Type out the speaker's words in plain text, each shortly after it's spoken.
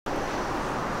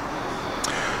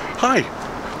Hi,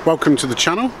 welcome to the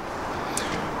channel.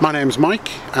 My name's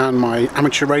Mike and my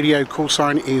amateur radio call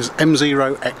sign is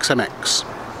M0XMX.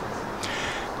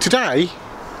 Today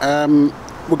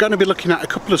we're going to be looking at a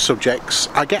couple of subjects.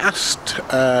 I get asked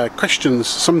questions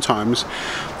sometimes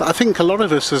that I think a lot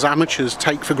of us as amateurs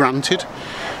take for granted,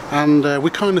 and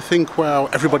we kind of think, well,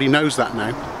 everybody knows that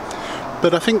now.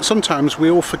 But I think sometimes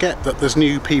we all forget that there's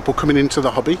new people coming into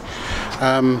the hobby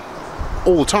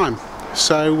all the time.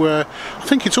 So I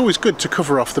think it's always good to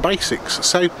cover off the basics.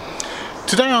 So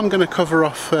today I'm going to cover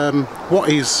off what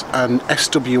is an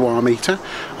SWR meter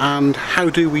and how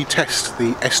do we test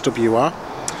the SWR.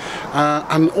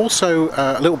 And also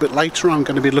a little bit later I'm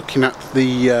going to be looking at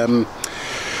the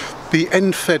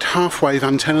end-fed half-wave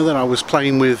antenna that I was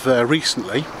playing with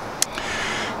recently.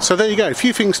 So there you go, a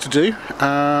few things to do,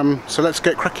 so let's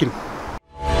get cracking.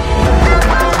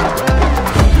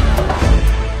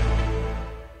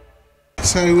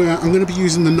 So I'm going to be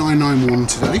using the 991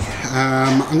 today.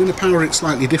 I'm going to power it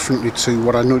slightly differently to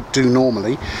what I do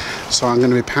normally. So I'm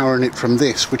going to be powering it from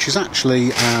this, which is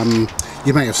actually,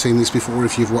 you may have seen this before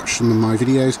if you've watched some of my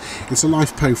videos. It's a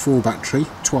LiFePO 4 battery,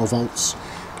 12 volts,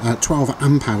 12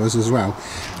 amp hours as well,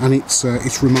 and it's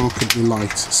remarkably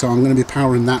light. So I'm going to be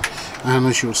powering that, and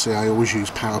as you'll see I always use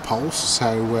power poles,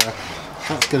 so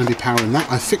that's going to be powering that.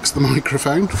 I fixed the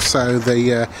microphone, so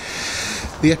the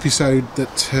episode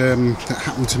that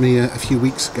happened to me a few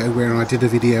weeks ago where I did a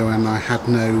video and I had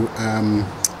no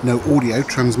audio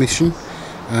transmission,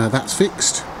 that's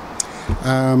fixed.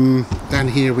 Down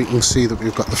here we can see that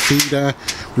we've got the feeder,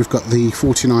 we've got the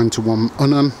 49:1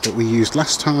 UNUN that we used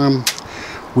last time,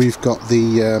 we've got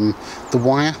the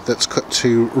wire that's cut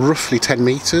to roughly 10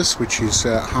 meters, which is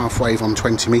half wave on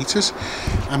 20 meters,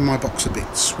 and my box of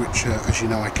bits, which as you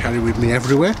know I carry with me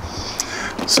everywhere.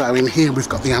 So in here we've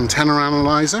got the Antenna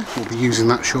Analyser, we'll be using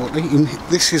that shortly.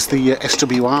 This is the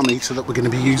SWR meter that we're going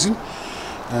to be using.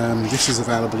 This is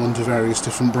available under various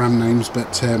different brand names,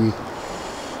 but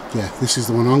yeah, this is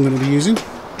the one I'm going to be using.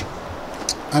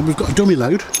 And we've got a dummy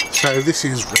load, so this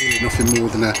is really nothing more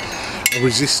than a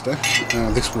resistor.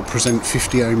 This will present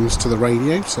 50 ohms to the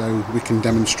radio, so we can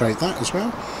demonstrate that as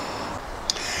well.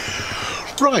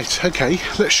 Right, okay,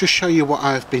 let's just show you what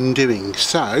I've been doing.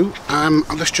 So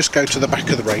let's just go to the back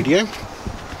of the radio.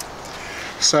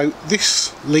 So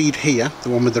this lead here, the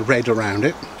one with the red around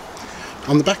it,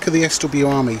 on the back of the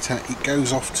SWR meter, it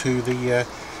goes off to the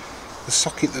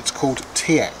socket that's called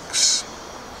TX.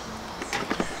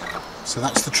 So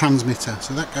that's the transmitter.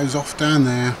 So that goes off down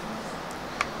there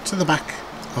to the back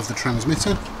of the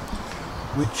transmitter,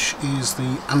 which is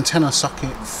the antenna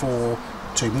socket for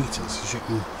 2 meters, as you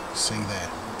can see there.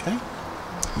 Okay.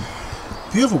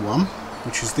 The other one,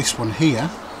 which is this one here,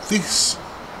 this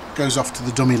goes off to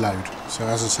the dummy load. So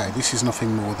as I say, this is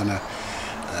nothing more than like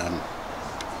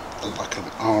an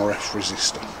RF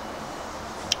resistor.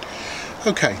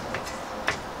 Okay.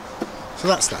 So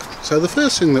that's that. So the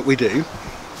first thing that we do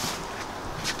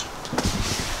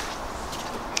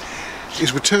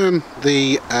is we turn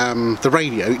the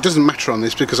radio. It doesn't matter on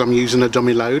this because I'm using a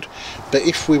dummy load, but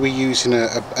if we were using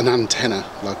an antenna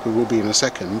like we will be in a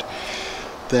second,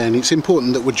 then it's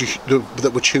important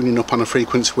that we're tuning up on a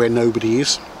frequency where nobody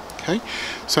is. Okay,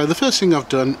 so the first thing I've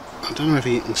done, I don't know if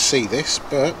you can see this,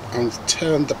 but I've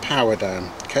turned the power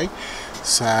down. Okay,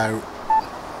 so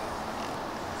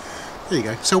there you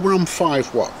go. So we're on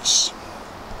 5 watts.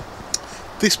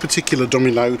 This particular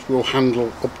dummy load will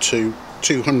handle up to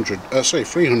 300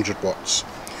 watts,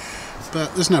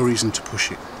 but there's no reason to push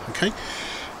it. Okay,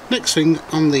 next thing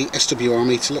on the SWR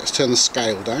meter, let's turn the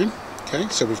scale down. Okay,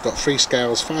 so we've got 3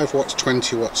 scales, 5 watts,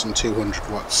 20 watts and 200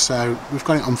 watts, so we've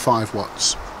got it on 5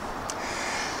 watts.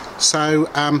 So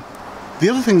the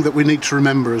other thing that we need to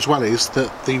remember as well is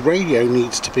that the radio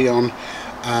needs to be on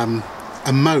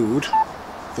a mode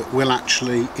that will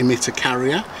actually emit a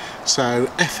carrier, so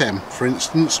FM for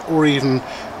instance, or even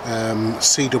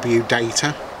CW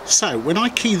data. So when I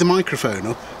key the microphone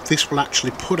up, this will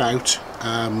actually put out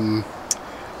a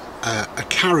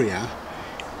carrier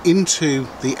into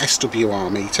the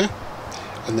SWR meter,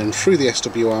 and then through the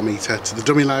SWR meter to the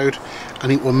dummy load,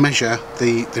 and it will measure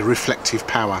the reflective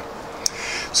power.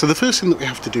 So the first thing that we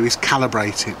have to do is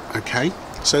calibrate it. Okay,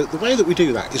 so the way that we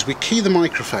do that is we key the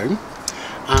microphone,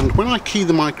 and when I key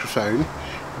the microphone,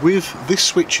 with this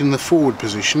switch in the forward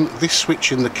position, this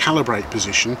switch in the calibrate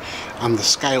position, and the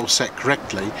scale set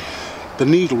correctly, the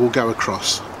needle will go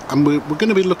across. And we're going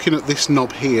to be looking at this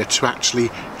knob here to actually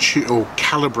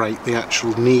calibrate the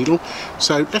actual needle.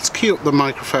 So let's key up the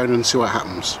microphone and see what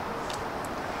happens.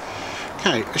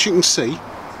 Okay, as you can see,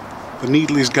 the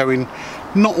needle is going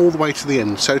not all the way to the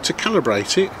end. So to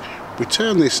calibrate it, we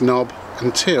turn this knob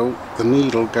until the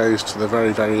needle goes to the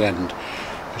very end,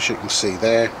 as you can see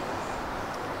there.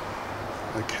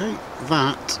 Okay,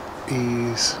 that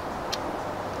is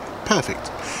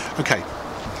perfect. Okay,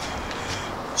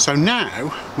 so now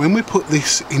when we put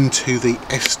this into the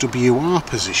SWR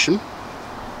position,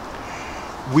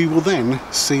 we will then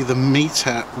see the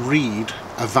meter read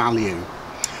a value.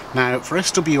 Now for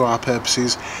SWR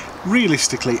purposes,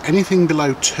 realistically anything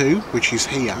below 2, which is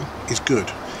here, is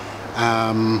good,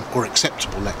 or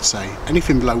acceptable, let's say.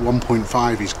 Anything below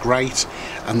 1.5 is great,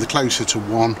 and the closer to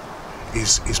 1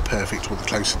 is perfect, or the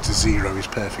closer to 0 is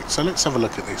perfect. So let's have a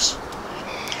look at this.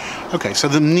 Okay, so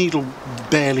the needle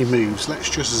barely moves. Let's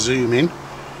just zoom in.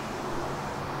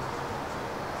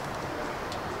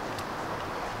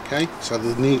 Okay, so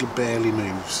the needle barely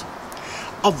moves.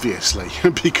 Obviously,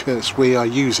 because we are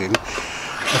using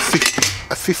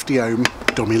a 50 ohm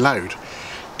dummy load.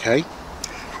 Okay,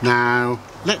 now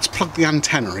let's plug the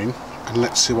antenna in and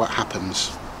let's see what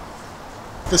happens.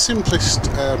 The simplest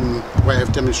way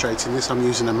of demonstrating this, I'm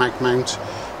using a mag mount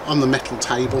on the metal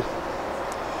table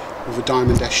with a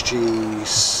Diamond SG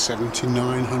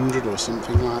 7900 or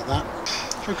something like that.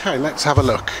 Okay, let's have a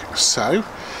look. So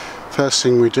first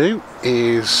thing we do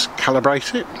is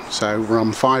calibrate it. So we're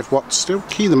on 5 watts still.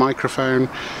 Key the microphone,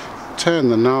 turn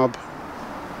the knob.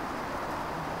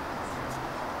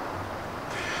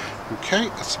 Okay,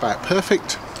 that's about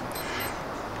perfect.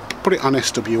 Put it on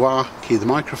SWR, key the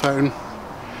microphone.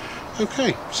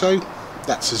 Okay, so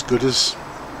that's as good as,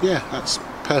 yeah, that's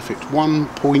perfect.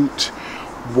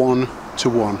 1.1 to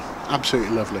 1,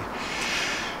 absolutely lovely.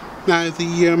 Now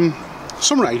the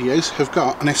some radios have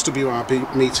got an SWR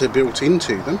meter built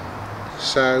into them,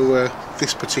 so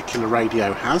this particular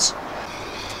radio has.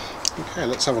 Okay,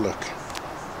 let's have a look.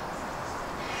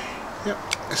 Yep,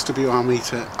 SWR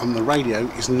meter on the radio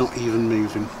is not even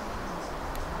moving.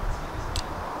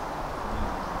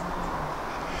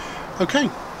 Okay,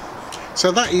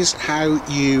 so that is how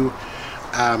you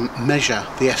measure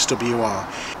the SWR.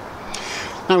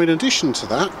 Now in addition to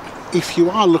that, if you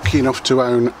are lucky enough to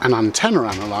own an antenna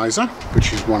analyzer,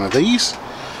 which is one of these,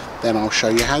 then I'll show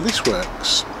you how this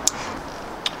works.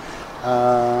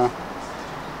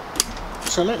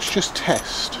 So let's just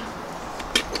test.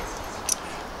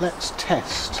 Let's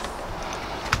test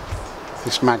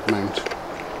this mag mount.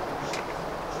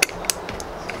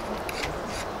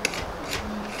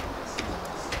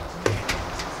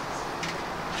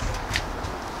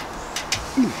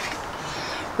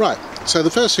 Right, so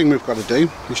the first thing we've got to do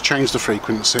is change the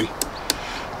frequency.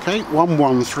 Okay,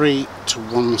 113 to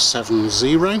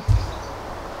 170.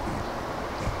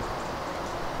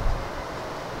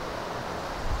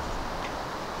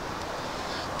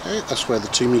 Okay, that's where the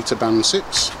 2 meter band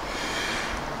sits.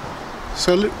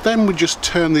 So then we just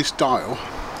turn this dial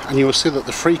and you will see that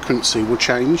the frequency will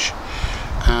change.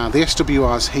 The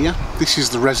SWR's here. This is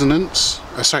the resonance.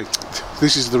 Sorry,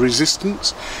 this is the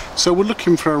resistance. So we're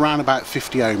looking for around about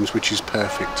 50 ohms, which is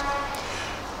perfect.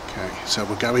 Okay, so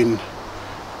we're going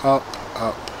up,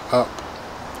 up, up,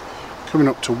 coming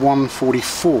up to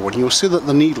 144, and you'll see that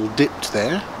the needle dipped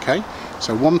there. Okay,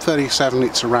 so 137,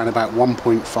 it's around about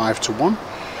 1.5 to 1,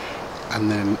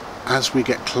 and then as we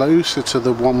get closer to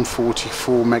the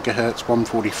 144 megahertz,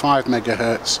 145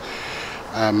 megahertz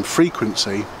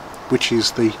frequency, which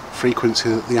is the frequency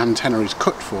that the antenna is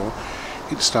cut for,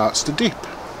 it starts to dip,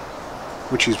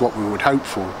 which is what we would hope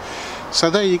for. So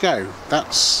there you go,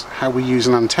 that's how we use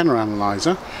an antenna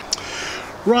analyzer.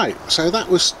 Right, so that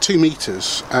was 2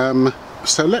 meters.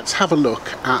 So let's have a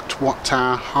look at what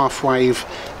our half-wave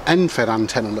end-fed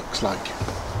antenna looks like.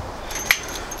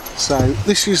 So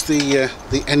this is the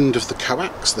end of the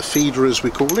coax, the feeder as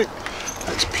we call it.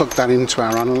 Let's plug that into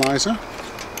our analyzer.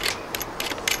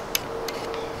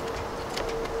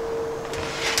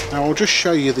 Now I'll just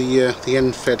show you the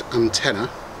end-fed antenna,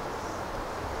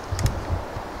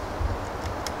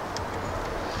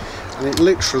 and it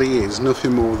literally is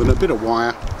nothing more than a bit of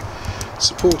wire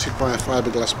supported by a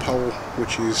fiberglass pole,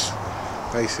 which is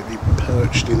basically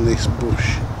perched in this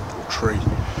bush or tree.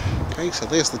 Okay, so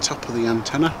there's the top of the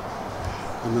antenna,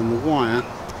 and then the wire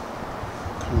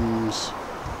comes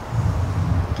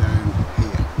down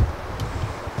here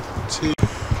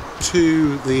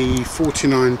to the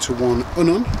 49 to 1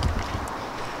 unon,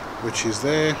 which is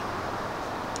there,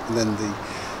 and then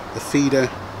the feeder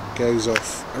goes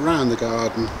off around the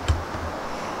garden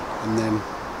and then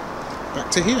back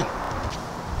to here.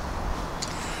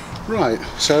 Right,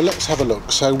 so let's have a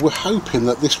look. So we're hoping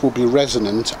that this will be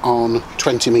resonant on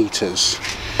 20 meters.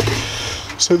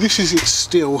 So this is it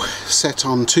still set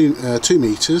on 2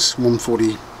 meters,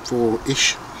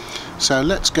 144-ish. So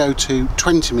let's go to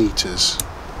 20 meters.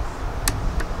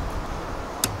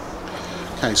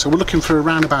 Okay, so we're looking for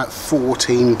around about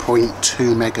 14.2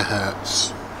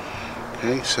 megahertz.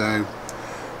 Okay, so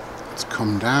let's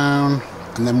come down,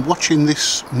 and then watching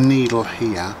this needle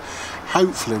here,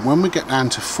 hopefully when we get down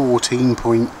to 14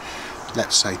 point,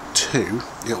 let's say 2,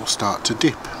 it will start to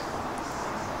dip.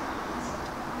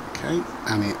 Okay,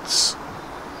 and it's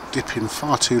dipping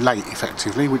far too late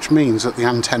effectively, which means that the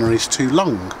antenna is too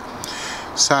long.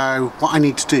 So what I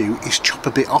need to do is chop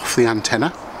a bit off the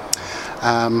antenna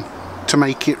to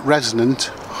make it resonant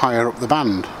higher up the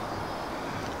band,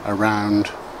 around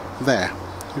there.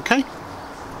 Okay.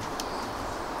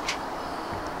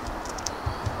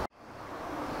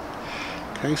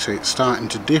 Okay, so it's starting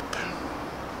to dip.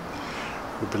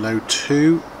 We're below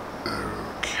 2.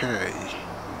 Okay.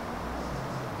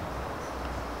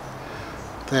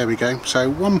 There we go.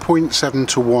 So 1.7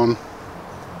 to 1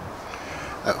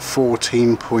 at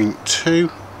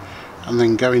 14.2, and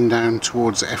then going down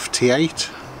towards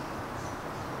FT8.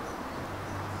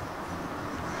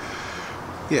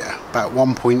 Yeah, about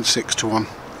 1.6 to 1.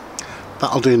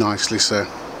 That'll do nicely, sir.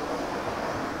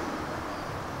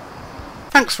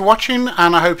 Thanks for watching,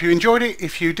 and I hope you enjoyed it.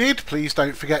 If you did, please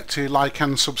don't forget to like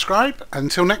and subscribe.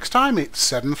 Until next time,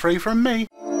 it's 7-3 from me.